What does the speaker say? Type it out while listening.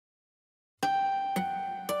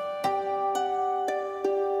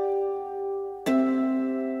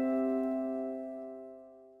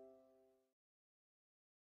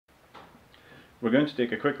We're going to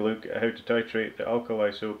take a quick look at how to titrate the alkali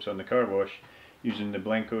soaps on the car wash using the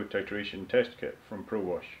Blanco Titration test kit from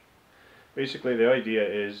ProWash. Basically the idea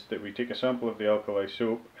is that we take a sample of the alkali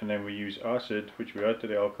soap and then we use acid which we add to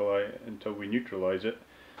the alkali until we neutralise it.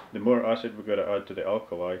 The more acid we've got to add to the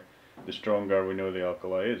alkali, the stronger we know the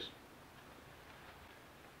alkali is.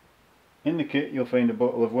 In the kit you'll find a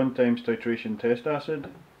bottle of 1 times titration test acid,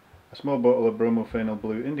 a small bottle of bromophenol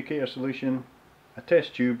blue indicator solution, a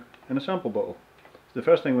test tube and a sample bottle. So the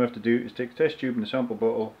first thing we have to do is take the test tube and the sample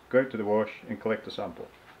bottle, go out to the wash and collect the sample.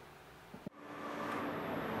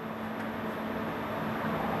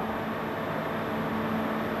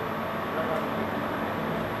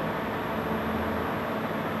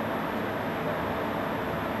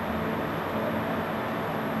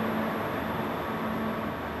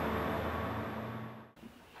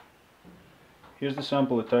 Here's the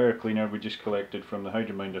sample of tyre cleaner we just collected from the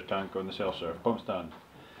hydrominder tank on the self-serve pump stand.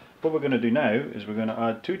 What we're going to do now is we're going to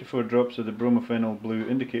add 2 to 4 drops of the bromophenol blue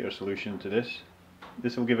indicator solution to this.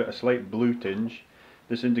 This will give it a slight blue tinge.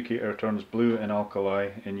 This indicator turns blue in alkali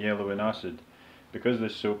and yellow in acid. Because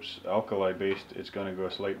this soap's alkali based, it's going to go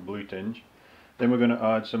a slight blue tinge. Then we're going to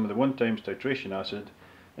add some of the 1 times titration acid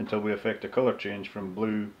until we effect a colour change from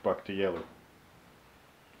blue back to yellow.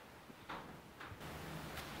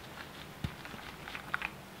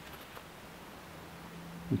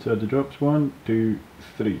 Let's add the drops 1, 2,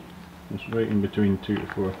 3. It's right in between 2 to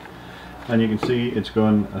 4. And you can see it's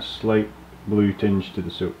gone a slight blue tinge to the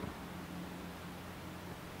soap.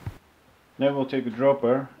 Now we'll take a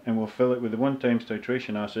dropper and we'll fill it with the 1 times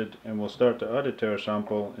titration acid and we'll start to add it to our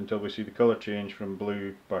sample until we see the colour change from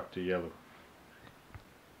blue back to yellow.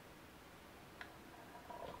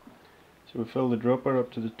 So we'll fill the dropper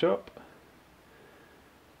up to the top.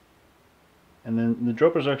 And then the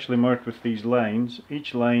dropper is actually marked with these lines.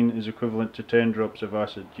 Each line is equivalent to 10 drops of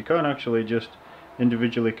acid. You can't actually just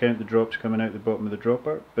individually count the drops coming out the bottom of the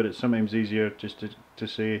dropper, but it's sometimes easier just to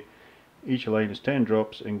say each line is 10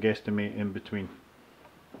 drops and guesstimate in between.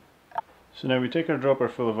 So now we take our dropper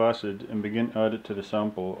full of acid and begin to add it to the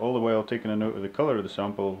sample, all the while taking a note of the colour of the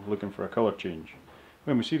sample, looking for a colour change.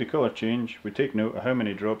 When we see the colour change, we take note of how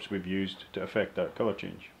many drops we've used to affect that colour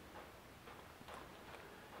change.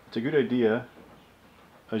 It's a good idea,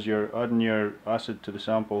 as you're adding your acid to the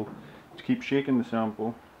sample, to keep shaking the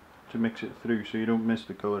sample to mix it through so you don't miss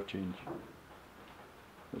the colour change.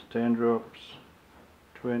 There's 10 drops,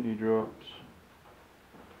 20 drops,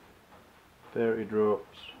 30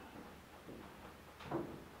 drops,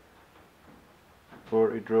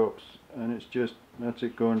 40 drops, and that's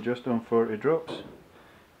it going just on 40 drops.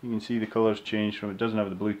 You can see the colours change from, it doesn't have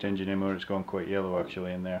the blue tinge anymore, it's gone quite yellow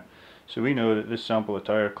actually in there. So we know that this sample of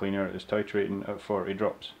tyre cleaner is titrating at 40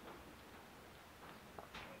 drops.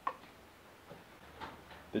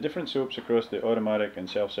 The different soaps across the automatic and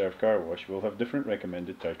self-serve car wash will have different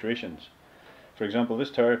recommended titrations. For example,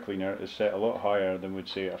 this tyre cleaner is set a lot higher than would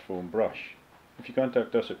say a foam brush. If you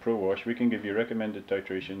contact us at ProWash, we can give you recommended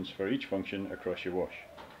titrations for each function across your wash.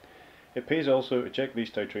 It pays also to check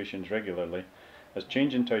these titrations regularly, as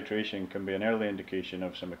change in titration can be an early indication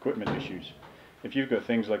of some equipment issues. If you've got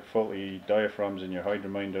things like faulty diaphragms in your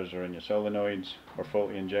hydrominders or in your solenoids, or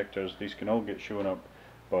faulty injectors, these can all get shown up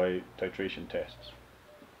by titration tests.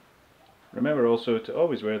 Remember also to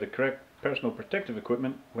always wear the correct personal protective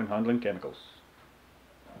equipment when handling chemicals.